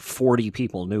 but like 40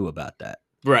 people knew about that.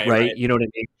 Right. You know what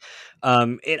I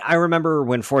mean? I remember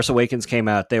when Force Awakens came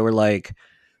out, they were like,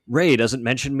 Rey doesn't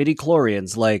mention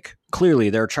midichlorians. Like,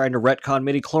 clearly they're trying to retcon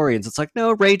midichlorians. It's like,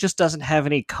 no, Rey just doesn't have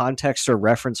any context or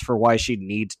reference for why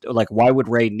why would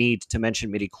Rey need to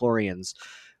mention midichlorians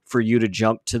for you to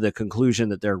jump to the conclusion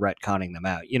that they're retconning them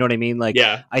out? You know what I mean? Like,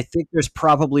 yeah. I think there's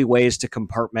probably ways to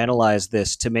compartmentalize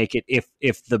this to make it,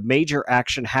 if the major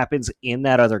action happens in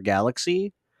that other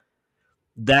galaxy,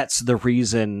 that's the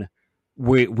reason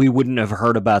we wouldn't have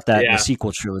heard about that in the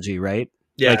sequel trilogy, right?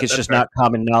 Yeah, like, it's just not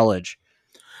common knowledge.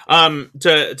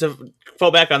 To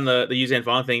fall back on the Yuuzhan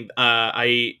Vong thing,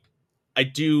 I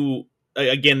do,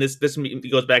 again, this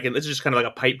goes back, and this is just kind of like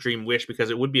a pipe dream wish, because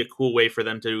it would be a cool way for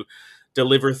them to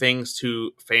deliver things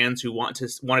to fans who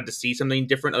wanted to see something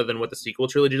different other than what the sequel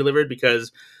trilogy delivered,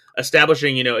 because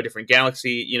establishing a different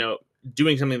galaxy,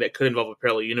 doing something that could involve a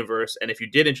parallel universe, and if you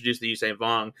did introduce the Yuuzhan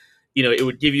Vong, it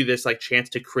would give you this like chance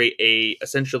to create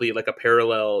essentially like a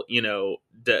parallel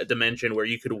dimension where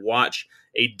you could watch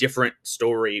a different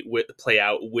story play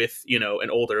out with an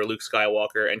older Luke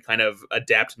Skywalker and kind of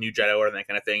adapt New Jedi Order and that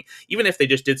kind of thing. Even if they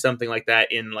just did something like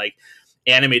that in like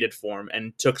animated form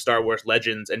and took Star Wars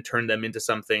Legends and turned them into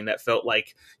something that felt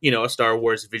like a Star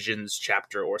Wars Visions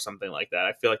chapter or something like that,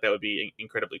 I feel like that would be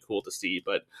incredibly cool to see.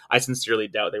 But I sincerely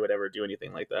doubt they would ever do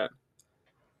anything like that.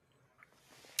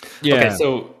 Yeah. Okay,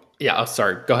 so yeah. Oh,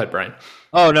 sorry. Go ahead, Brian.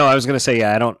 Oh no, I was going to say,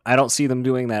 I don't see them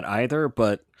doing that either.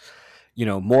 But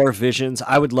more Visions.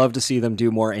 I would love to see them do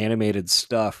more animated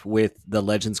stuff with the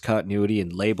Legends continuity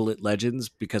and label it Legends,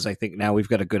 because I think now we've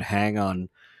got a good hang on,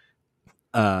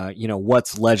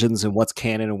 what's Legends and what's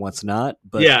canon and what's not.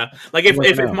 But yeah, like if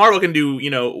Marvel can do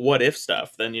what if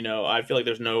stuff, then I feel like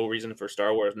there's no reason for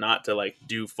Star Wars not to like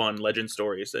do fun Legend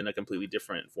stories in a completely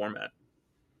different format.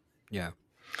 Yeah.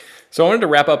 So I wanted to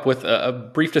wrap up with a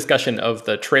brief discussion of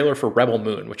the trailer for Rebel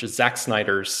Moon, which is Zack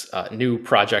Snyder's new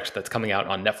project that's coming out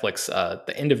on Netflix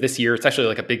the end of this year. It's actually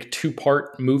like a big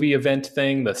 2-part movie event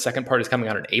thing. The second part is coming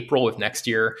out in April of next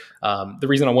year. The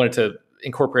reason I wanted to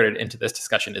incorporate it into this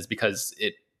discussion is because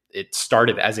it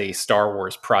started as a Star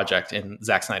Wars project in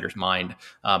Zack Snyder's mind.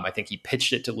 I think he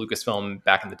pitched it to Lucasfilm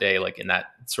back in the day, like in that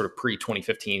sort of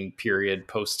pre-2015 period,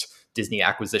 post Disney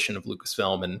acquisition of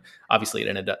Lucasfilm, and obviously it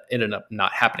ended up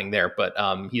not happening there. But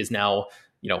he is now,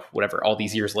 whatever, all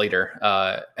these years later,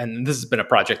 and this has been a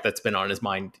project that's been on his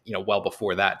mind, well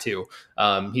before that too.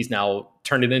 He's now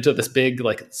turned it into this big,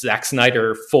 like, Zack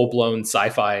Snyder full-blown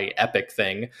sci-fi epic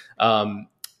thing.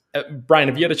 Brian,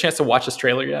 have you had a chance to watch this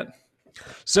trailer yet?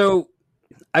 So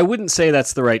I wouldn't say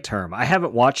that's the right term. I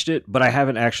haven't watched it, but I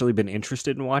haven't actually been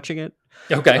interested in watching it.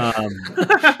 Okay.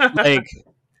 Like,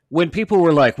 when people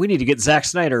were like, we need to get Zack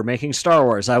Snyder making Star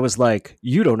Wars, I was like,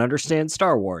 you don't understand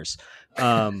Star Wars.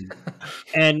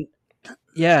 And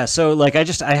yeah, so like,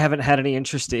 I haven't had any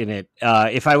interest in it.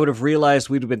 If I would have realized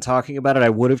we'd have been talking about it, I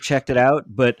would have checked it out.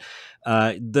 But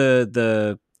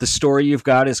the story you've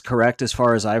got is correct as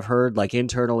far as I've heard, like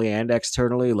internally and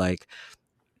externally. Like,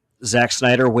 Zack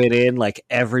Snyder went in, like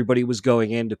everybody was going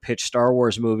in to pitch Star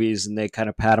Wars movies, and they kind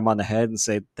of pat him on the head and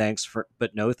say, thanks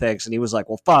but no thanks. And he was like,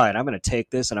 well, fine, I'm going to take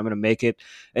this and I'm going to make it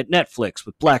at Netflix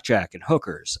with blackjack and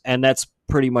hookers. And that's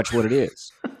pretty much what it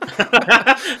is.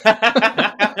 I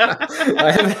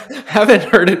haven't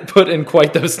heard it put in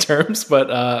quite those terms,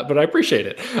 but I appreciate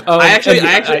it.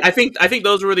 I think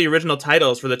those were the original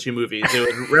titles for the two movies. It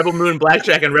was Rebel Moon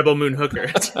Blackjack and Rebel Moon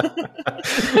Hookers.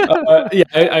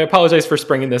 I apologize for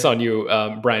springing this on you,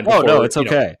 Brian. Oh no, it's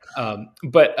okay.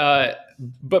 But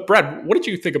Brad, what did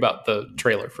you think about the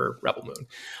trailer for Rebel Moon?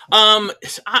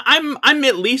 I'm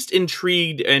at least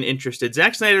intrigued and interested.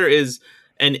 Zack Snyder is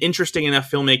an interesting enough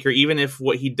filmmaker, even if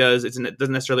what he does doesn't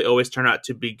necessarily always turn out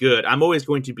to be good. I'm always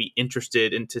going to be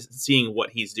interested into seeing what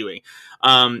he's doing.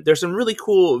 There's some really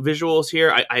cool visuals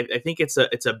here. I think it's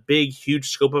a big, huge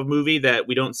scope of movie that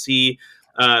we don't see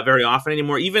very often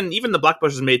anymore. Even the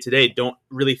blockbusters made today don't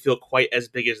really feel quite as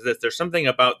big as this. There's something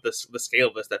about the scale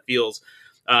of this that feels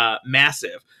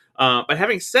massive. But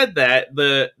having said that,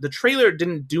 the trailer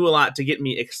didn't do a lot to get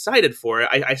me excited for it.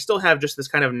 I still have just this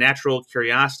kind of natural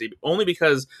curiosity, only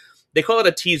because they call it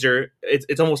a teaser.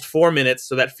 It's almost 4 minutes,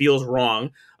 so that feels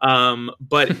wrong.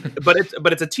 But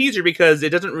it's a teaser because it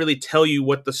doesn't really tell you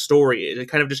what the story is. It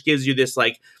kind of just gives you this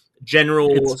like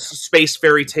general space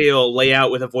fairy tale layout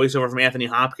with a voiceover from Anthony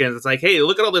Hopkins. It's like, hey,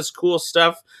 look at all this cool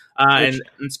stuff and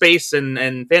space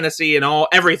and fantasy and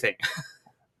everything.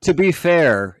 To be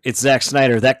fair, it's Zack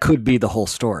Snyder. That could be the whole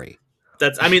story.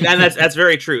 That's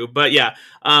very true. But yeah,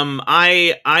 I'm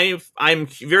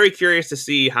very curious to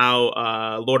see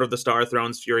how Lord of the Star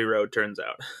Thrones Fury Road turns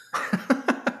out.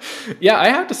 Yeah, I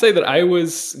have to say that I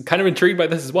was kind of intrigued by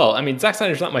this as well. I mean, Zack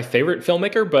Snyder's not my favorite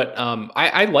filmmaker, but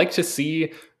I like to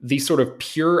see the sort of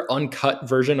pure, uncut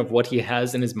version of what he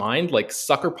has in his mind. Like,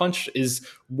 Sucker Punch is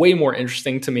way more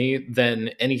interesting to me than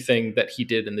anything that he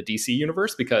did in the DC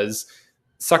universe, because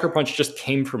Sucker Punch just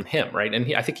came from him, right?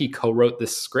 And I think he co-wrote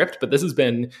this script, but this has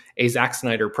been a Zack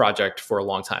Snyder project for a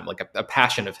long time, like a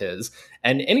passion of his.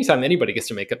 And anytime anybody gets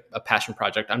to make a passion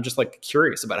project, I'm just like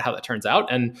curious about how that turns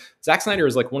out. And Zack Snyder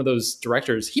is like one of those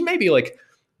directors. He may be like,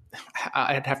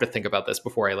 I'd have to think about this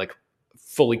before I like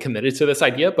fully committed to this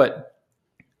idea, but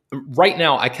right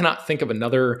now, I cannot think of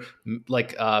another,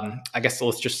 like, I guess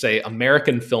let's just say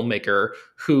American filmmaker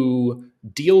who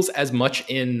deals as much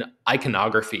in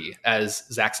iconography as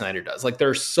Zack Snyder does. Like, there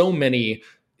are so many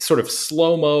sort of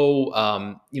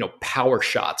slow-mo, power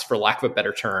shots, for lack of a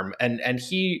better term. And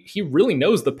he really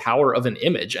knows the power of an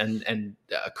image and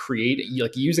create,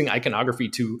 like, using iconography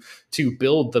to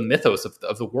build the mythos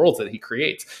of the worlds that he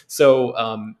creates.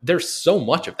 So there's so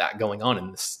much of that going on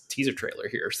in this teaser trailer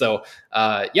here. So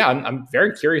I'm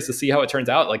very curious to see how it turns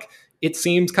out. Like, it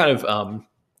seems kind of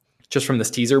just from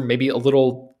this teaser, maybe a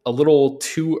little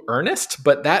too earnest,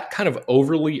 but that kind of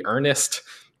overly earnest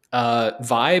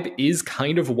vibe is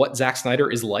kind of what Zack Snyder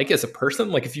is like as a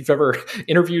person. Like, if you've ever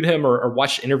interviewed him or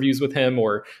watched interviews with him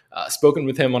or spoken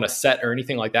with him on a set or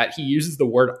anything like that, he uses the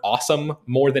word awesome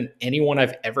more than anyone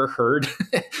I've ever heard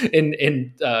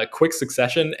in quick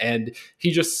succession. And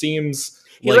he just seems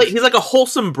he's like a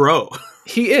wholesome bro.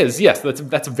 He is, yes.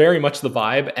 That's very much the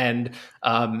vibe. And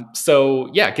so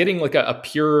yeah, getting like a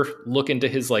pure look into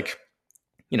his, like,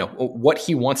 what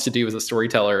he wants to do as a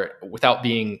storyteller without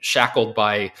being shackled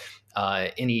by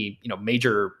any,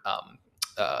 major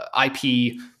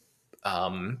IP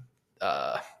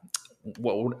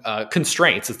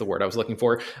constraints is the word I was looking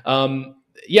for.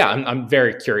 I'm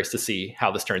very curious to see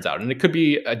how this turns out. And it could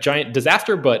be a giant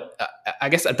disaster, but I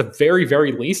guess at the very,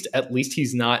 very least,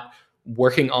 he's not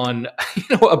working on,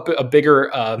 a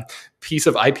bigger piece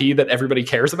of IP that everybody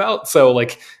cares about. So,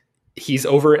 like, he's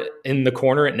over in the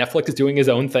corner at Netflix doing his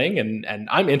own thing, and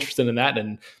I'm interested in that.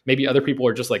 And maybe other people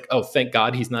are just like, oh, thank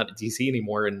God he's not at DC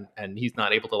anymore, and he's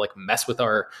not able to like mess with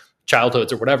our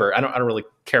childhoods or whatever. I don't really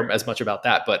care as much about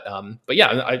that, but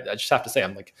yeah, I just have to say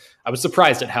I was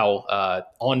surprised at how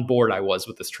on board I was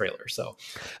with this trailer. So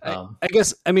I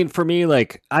guess, I mean, for me,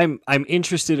 like I'm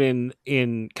interested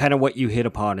in kind of what you hit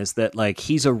upon, is that like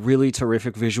he's a really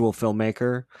terrific visual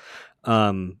filmmaker,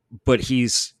 but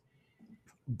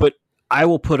I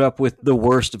will put up with the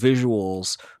worst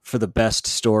visuals for the best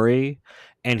story,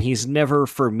 and he's never,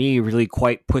 for me, really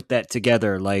quite put that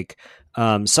together. Like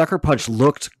Sucker Punch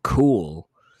looked cool,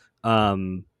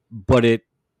 but it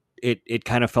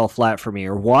kind of fell flat for me.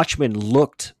 Or Watchmen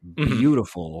looked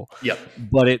beautiful,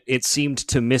 but it seemed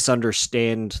to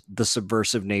misunderstand the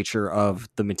subversive nature of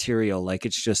the material. Like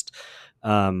it's just,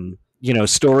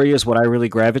 story is what I really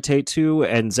gravitate to,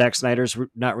 and Zack Snyder's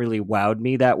not really wowed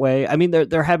me that way. I mean,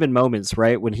 there have been moments,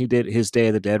 right, when he did his Day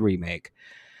of the Dead remake,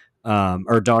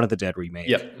 or Dawn of the Dead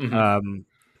remake,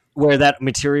 where that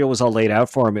material was all laid out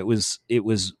for him. It was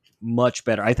much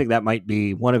better. I think that might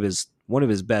be one of his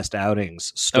best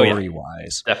outings story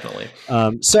wise. Definitely.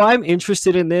 So I'm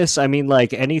interested in this. I mean,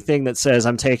 like anything that says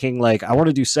I'm taking, like, I want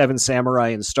to do Seven Samurai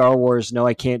in Star Wars. No,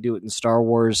 I can't do it in Star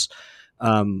Wars.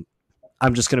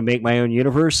 I'm just going to make my own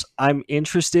universe. I'm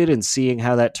interested in seeing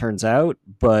how that turns out,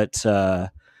 but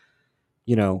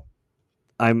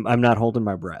I'm not holding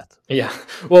my breath. Yeah.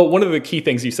 Well, one of the key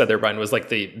things you said there, Brian, was like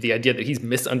the idea that he's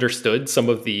misunderstood some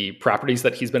of the properties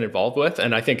that he's been involved with.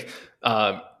 And I think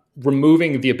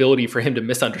removing the ability for him to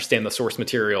misunderstand the source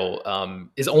material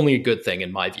is only a good thing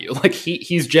in my view. Like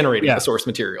he's generating the source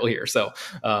material here. So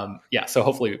so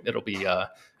hopefully it'll be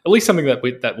at least something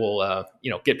that will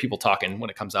get people talking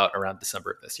when it comes out around December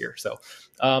of this year. So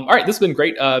all right, this has been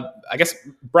great. I guess,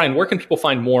 Brian, where can people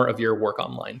find more of your work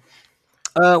online?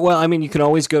 Well, I mean, you can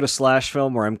always go to Slash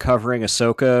Film, where I'm covering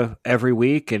Ahsoka every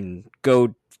week, and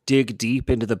go dig deep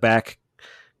into the back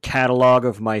catalog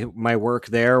of my work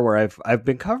there, where I've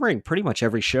been covering pretty much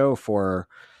every show for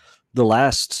the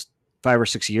last 5 or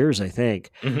 6 years, I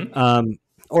think.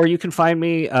 Or you can find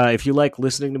me, if you like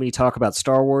listening to me talk about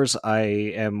Star Wars, I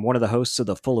am one of the hosts of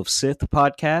the Full of Sith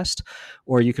podcast,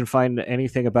 or you can find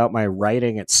anything about my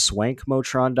writing at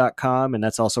swankmotron.com, and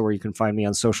that's also where you can find me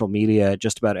on social media,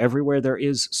 just about everywhere there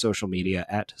is social media,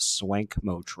 at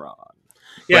swankmotron.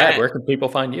 Yeah, Brad, where can people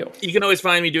find you? You can always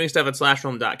find me doing stuff at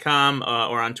slashfilm.com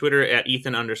or on Twitter at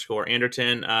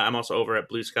Ethan_Anderton. I'm also over at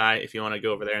Blue Sky if you want to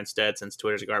go over there instead, since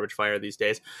Twitter's a garbage fire these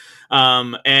days.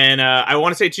 And I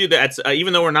want to say, too, that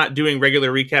even though we're not doing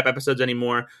regular recap episodes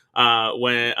anymore,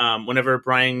 whenever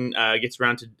Brian gets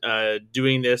around to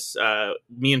doing this,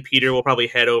 me and Peter will probably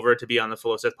head over to be on the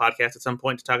Full of Sith podcast at some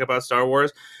point to talk about Star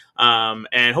Wars.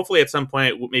 And hopefully at some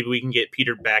point, maybe we can get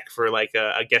Peter back for like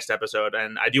a guest episode.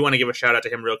 And I do want to give a shout out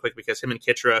to him real quick, because him and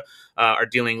Kitra are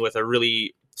dealing with a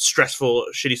really stressful,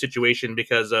 shitty situation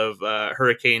because of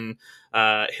Hurricane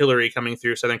Hillary coming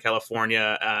through Southern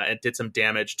California and did some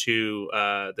damage to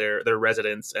their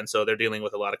residents. And so they're dealing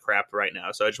with a lot of crap right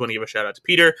now. So I just want to give a shout out to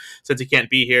Peter, since he can't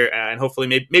be here. And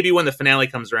hopefully maybe when the finale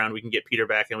comes around, we can get Peter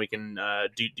back and we can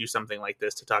do something like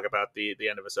this to talk about the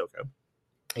end of Ahsoka.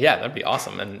 Yeah, that'd be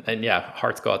awesome. And yeah,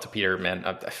 hearts go out to Peter, man.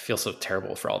 I feel so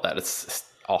terrible for all that. It's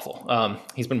awful.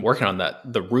 He's been working on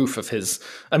the roof of his,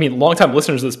 longtime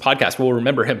listeners of this podcast will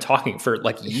remember him talking for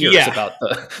like years about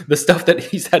the stuff that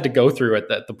he's had to go through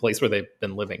at the place where they've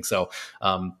been living. So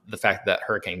the fact that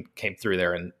hurricane came through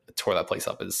there and tore that place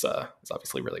up is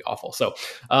obviously really awful. So,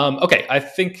 okay. I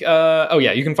think,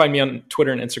 you can find me on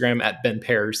Twitter and Instagram at Ben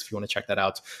Pears if you want to check that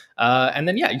out. And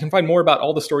then, you can find more about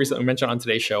all the stories that we mentioned on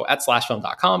today's show at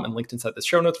slashfilm.com and linked inside the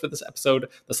show notes for this episode.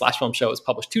 The Slash Film Show is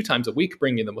published 2 times a week,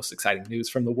 bringing you the most exciting news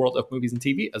from the world of movies and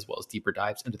TV, as well as deeper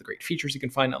dives into the great features you can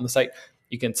find on the site.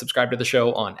 You can subscribe to the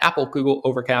show on Apple, Google,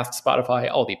 Overcast,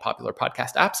 Spotify, all the popular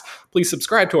podcast apps. Please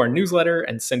subscribe to our newsletter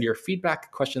and send your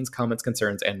feedback, questions, comments,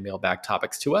 concerns, and mailbag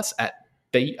topics to us at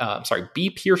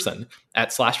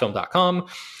bpearson@slashfilm.com.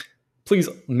 Please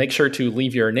make sure to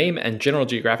leave your name and general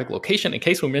geographic location in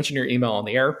case we mention your email on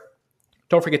the air.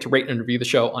 Don't forget to rate and review the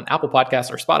show on Apple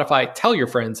Podcasts or Spotify. Tell your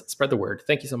friends, spread the word.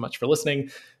 Thank you so much for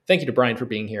listening. Thank you to Brian for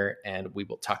being here, and we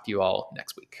will talk to you all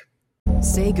next week.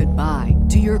 Say goodbye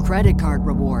to your credit card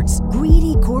rewards.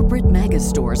 Greedy corporate mega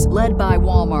stores, led by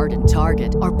Walmart and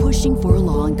Target, are pushing for a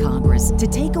law in Congress to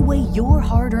take away your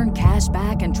hard-earned cash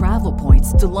back and travel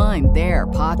points to line their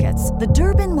pockets. The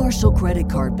Durbin-Marshall credit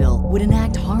card bill would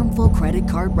enact harmful credit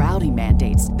card routing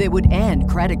mandates that would end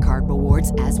credit card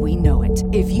rewards as we know it.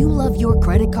 If you love your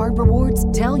credit card rewards,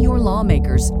 tell your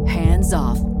lawmakers, hands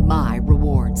off. My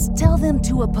Rewards. Tell them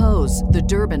to oppose the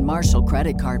Durbin Marshall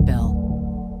credit card bill.